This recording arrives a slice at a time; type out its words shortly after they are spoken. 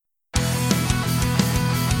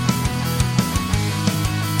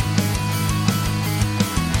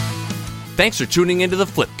Thanks for tuning into the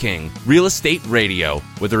Flip King, Real Estate Radio.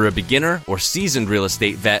 Whether a beginner or seasoned real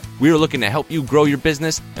estate vet, we are looking to help you grow your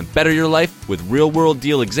business and better your life with real-world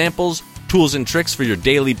deal examples, tools and tricks for your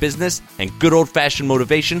daily business, and good old-fashioned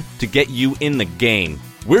motivation to get you in the game.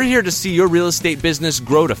 We're here to see your real estate business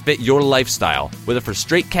grow to fit your lifestyle, whether for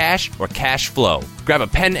straight cash or cash flow. Grab a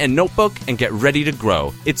pen and notebook and get ready to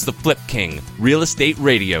grow. It's the Flip King, Real Estate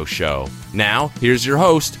Radio Show. Now, here's your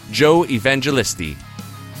host, Joe Evangelisti.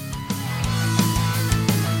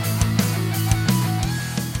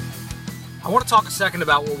 I want to talk a second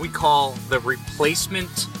about what we call the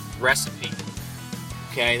replacement recipe.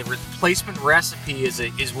 Okay, the replacement recipe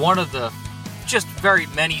is one of the just very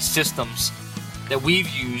many systems that we've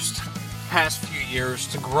used past few years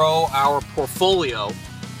to grow our portfolio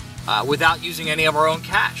without using any of our own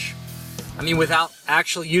cash. I mean, without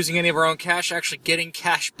actually using any of our own cash, actually getting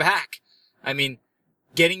cash back. I mean,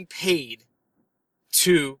 getting paid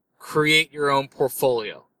to create your own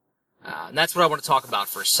portfolio. And that's what I want to talk about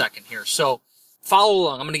for a second here. So follow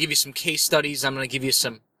along. I'm going to give you some case studies. I'm going to give you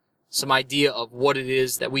some idea of what it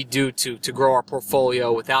is that we do to grow our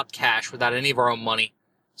portfolio without cash, without any of our own money.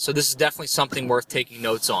 So this is definitely something worth taking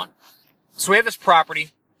notes on. So we have this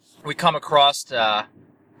property we come across a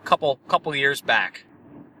couple years back.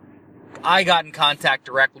 I got in contact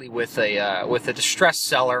directly with a distressed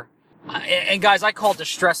seller. And guys, I call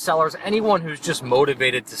distressed sellers anyone who's just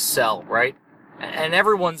motivated to sell, right? And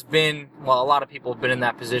everyone's been, well, a lot of people have been in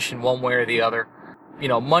that position one way or the other. You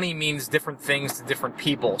know, money means different things to different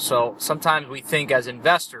people. So sometimes we think as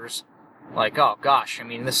investors, like, oh gosh, I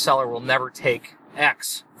mean, this seller will never take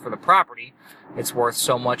X for the property. It's worth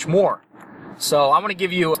so much more. So I'm going to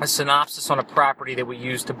give you a synopsis on a property that we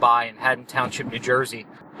used to buy in Haddon Township, New Jersey,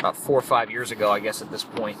 about 4 or 5 years ago, I guess, at this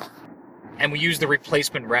point. And we used the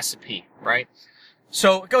replacement recipe, right?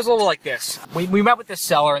 So it goes a little like this. We met with this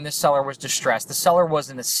seller, and this seller was distressed. The seller was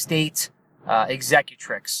an estate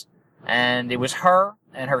executrix, and it was her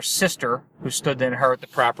and her sister who stood in her at the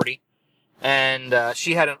property. And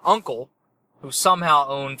she had an uncle who somehow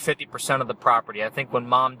owned 50% of the property. I think when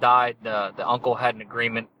mom died, the uncle had an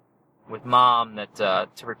agreement with mom that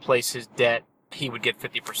to replace his debt, he would get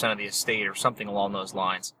 50% of the estate or something along those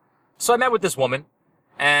lines. So I met with this woman,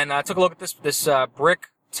 and I took a look at this brick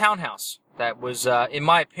townhouse that was, in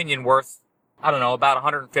my opinion, worth, I don't know, about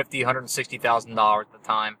 $150,000, $160,000 at the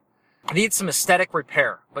time. It needs some aesthetic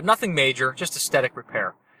repair, but nothing major, just aesthetic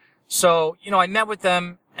repair. So, you know, I met with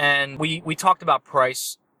them, and we talked about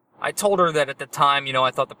price. I told her that at the time, you know, I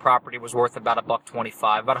thought the property was worth about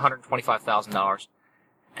 $125,000, about $125,000.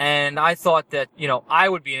 And I thought that, you know, I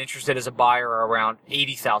would be interested as a buyer around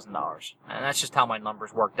 $80,000. And that's just how my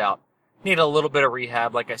numbers worked out. Needed a little bit of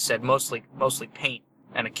rehab, like I said, mostly paint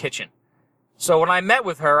and a kitchen. So when I met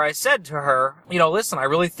with her, I said to her, you know, listen, I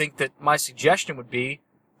really think that my suggestion would be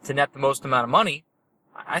to net the most amount of money.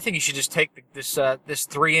 I think you should just take this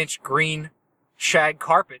 3-inch green shag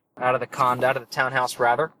carpet out of the townhouse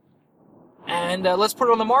rather. And let's put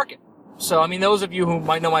it on the market. So, I mean, those of you who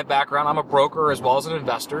might know my background, I'm a broker as well as an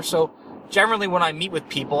investor. So, generally when I meet with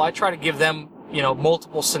people, I try to give them, you know,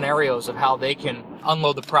 multiple scenarios of how they can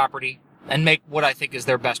unload the property and make what I think is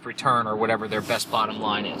their best return or whatever their best bottom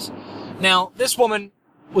line is. Now, this woman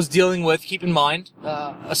was dealing with, keep in mind,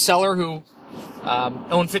 a seller who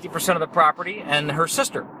owned 50% of the property and her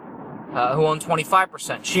sister, who owned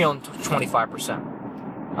 25%. She owned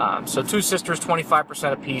 25%. So two sisters,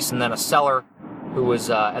 25% apiece, and then a seller who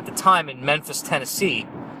was, at the time in Memphis, Tennessee,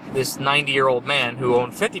 this 90-year-old man who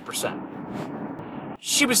owned 50%.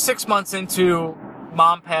 She was 6 months into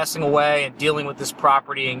mom passing away and dealing with this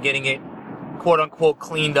property and getting it, quote-unquote,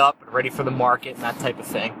 cleaned up and ready for the market and that type of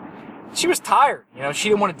thing. She was tired. You know, she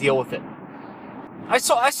didn't want to deal with it. I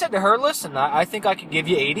said to her, listen, I think I could give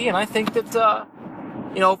you 80, and I think that,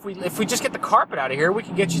 you know, if we just get the carpet out of here, we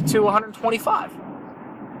can get you to 125.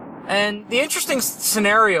 And the interesting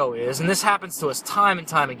scenario is, and this happens to us time and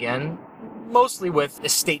time again, mostly with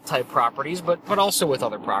estate-type properties, but also with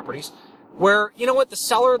other properties, where, you know what, the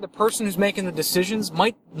seller, the person who's making the decisions,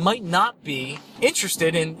 might not be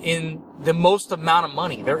interested in the most amount of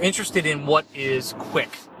money. They're interested in what is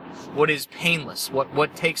quick, what is painless,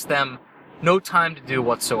 what takes them no time to do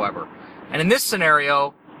whatsoever. And in this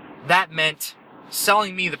scenario, that meant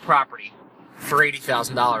selling me the property for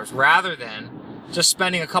 $80,000 rather than just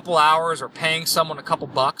spending a couple hours or paying someone a couple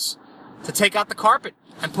bucks to take out the carpet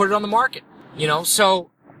and put it on the market. You know, so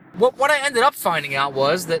what I ended up finding out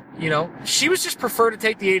was that, you know, she was just preferred to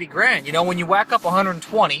take the 80 grand. You know, when you whack up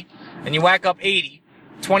 120 and you whack up 80,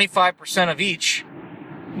 25% of each,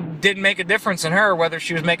 didn't make a difference in her whether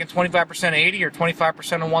she was making 25% 80 or 25%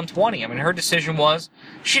 of 120. I mean, her decision was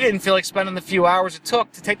she didn't feel like spending the few hours it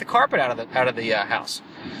took to take the carpet out of the house.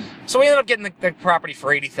 So we ended up getting the property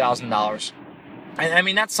for $80,000. And I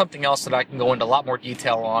mean, that's something else that I can go into a lot more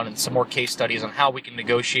detail on, and some more case studies on how we can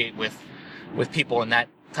negotiate with people in that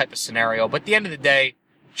type of scenario. But at the end of the day,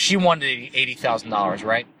 she wanted $80,000,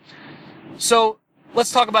 right? So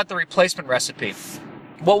let's talk about the replacement recipe.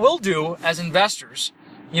 What we'll do as investors,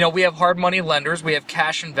 we have hard money lenders, we have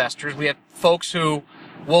cash investors, we have folks who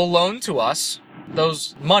will loan to us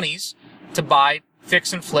those monies to buy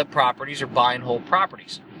fix and flip properties or buy and hold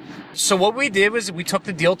properties. So what we did was we took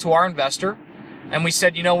the deal to our investor and we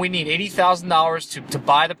said, we need $80,000 to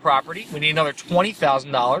buy the property. We need another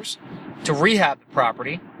 $20,000 to rehab the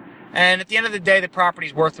property. And at the end of the day, the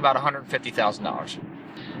property's worth about $150,000.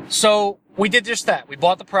 So we did just that. We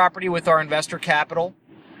bought the property with our investor capital,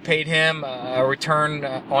 paid him a return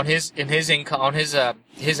on his income, on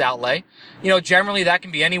his outlay. Generally that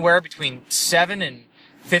can be anywhere between 7 and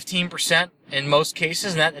 15% in most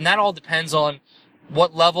cases, and that all depends on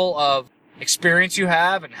what level of experience you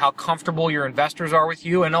have and how comfortable your investors are with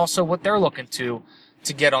you, and also what they're looking to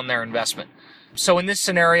get on their investment. So in this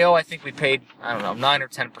scenario, I think we paid, 9 or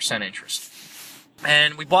 10% interest.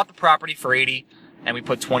 And we bought the property for $80,000, and we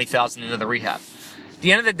put $20,000 into the rehab. At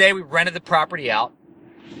the end of the day, we rented the property out.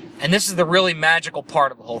 And this is the really magical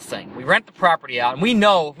part of the whole thing. We rent the property out, and we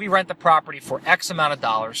know if we rent the property for X amount of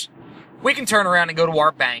dollars, we can turn around and go to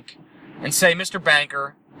our bank and say, Mr.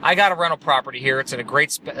 Banker, I got a rental property here. It's in a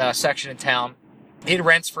great section of town. It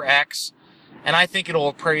rents for X, and I think it'll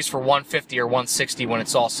appraise for $150 or $160 when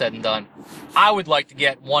it's all said and done. I would like to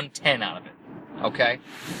get $110 out of it. Okay?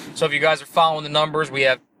 So if you guys are following the numbers, we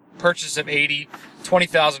have purchase of $80,000,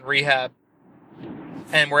 $20,000 rehab,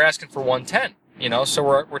 and we're asking for $110. So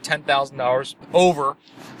we're $10,000 over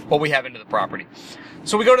what we have into the property.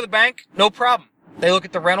 So we go to the bank, no problem. They look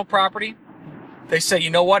at the rental property. They say, you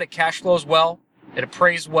know what? It cash flows well. It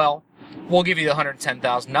appraised well. We'll give you the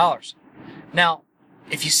 $110,000. Now,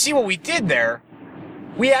 if you see what we did there,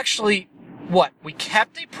 we actually, we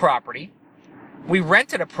kept a property, we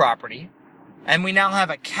rented a property, and we now have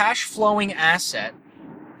a cash flowing asset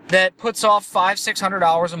that puts off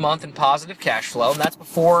 $500-$600 a month in positive cash flow, and that's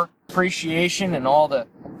before appreciation and all the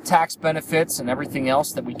tax benefits and everything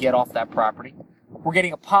else that we get off that property. We're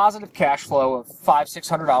getting a positive cash flow of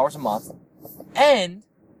 $500-$600 a month. And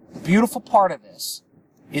the beautiful part of this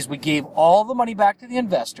is we gave all the money back to the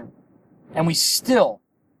investor, and we still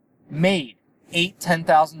made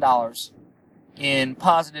 $8,000-$10,000 in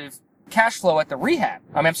positive cash flow at the rehab.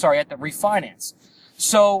 at the refinance.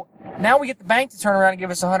 So now we get the bank to turn around and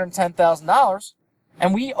give us $110,000,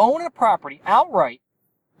 and we own a property outright,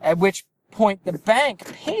 at which point the bank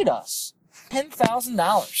paid us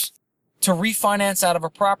 $10,000 to refinance out of a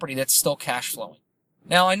property that's still cash flowing.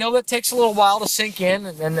 Now, I know that takes a little while to sink in,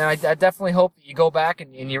 and I definitely hope that you go back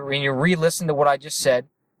and you re-listen to what I just said,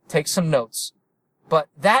 take some notes. But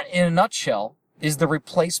that, in a nutshell, is the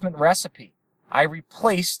replacement recipe. I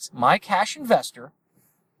replaced my cash investor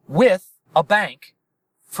with a bank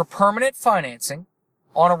for permanent financing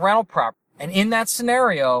on a rental property. And in that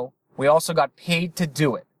scenario, we also got paid to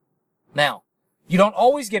do it. Now, you don't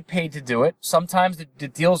always get paid to do it. Sometimes the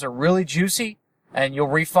deals are really juicy, and you'll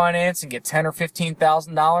refinance and get $10,000 or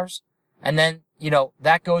 $15,000, and then,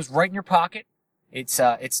 that goes right in your pocket. It's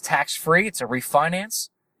tax-free. It's a refinance.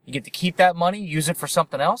 You get to keep that money, use it for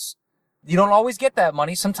something else. You don't always get that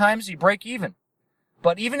money. Sometimes you break even.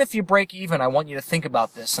 But even if you break even, I want you to think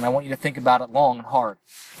about this, and I want you to think about it long and hard.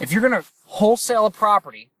 If you're going to wholesale a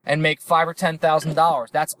property and make $5,000 or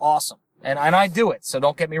 $10,000, that's awesome. And I do it, so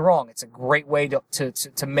don't get me wrong. It's a great way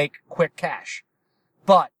to make quick cash.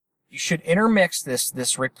 But you should intermix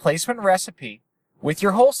this replacement recipe with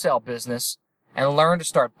your wholesale business and learn to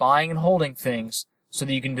start buying and holding things so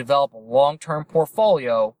that you can develop a long-term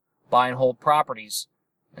portfolio, buy and hold properties.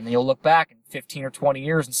 And then you'll look back in 15 or 20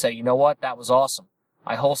 years and say, you know what, that was awesome.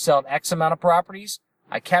 I wholesaled X amount of properties.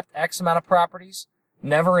 I kept X amount of properties.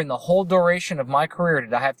 Never in the whole duration of my career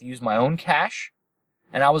did I have to use my own cash.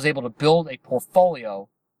 And I was able to build a portfolio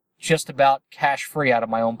just about cash-free out of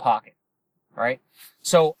my own pocket. All right?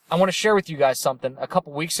 So I want to share with you guys something. A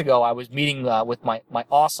couple weeks ago, I was meeting with my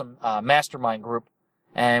awesome mastermind group,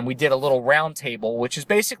 and we did a little round table, which is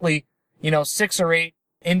basically, 6 or 8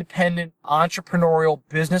 independent entrepreneurial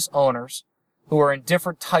business owners who are in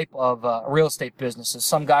different type of real estate businesses.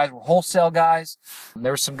 Some guys were wholesale guys.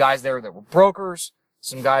 There were some guys there that were brokers.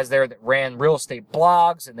 Some guys there that ran real estate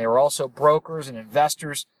blogs, and they were also brokers and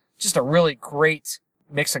investors. Just a really great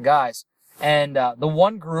mix of guys. And the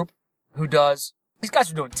one group who does these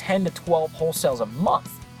guys are doing 10 to 12 wholesales a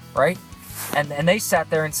month, right? And they sat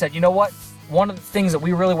there and said, you know what? One of the things that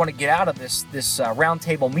we really want to get out of this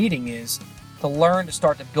roundtable meeting is to learn to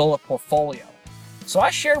start to build a portfolio. So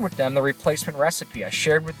I shared with them the replacement recipe. I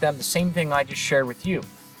shared with them the same thing I just shared with you.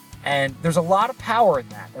 And there's a lot of power in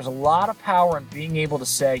that. There's a lot of power in being able to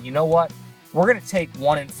say, you know what? We're going to take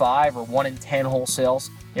 1 in 5 or 1 in 10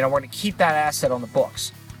 wholesales. We're going to keep that asset on the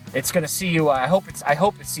books. It's going to see you. I hope it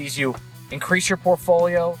sees you increase your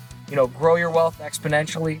portfolio, grow your wealth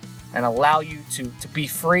exponentially, and allow you to be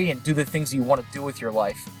free and do the things you want to do with your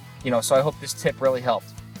life. So I hope this tip really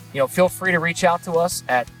helped. Feel free to reach out to us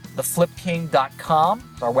at theflipking.com,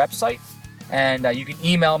 it's our website, and you can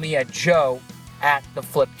email me at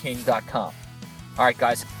joe@theflipking.com. All right,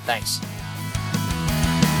 guys, thanks.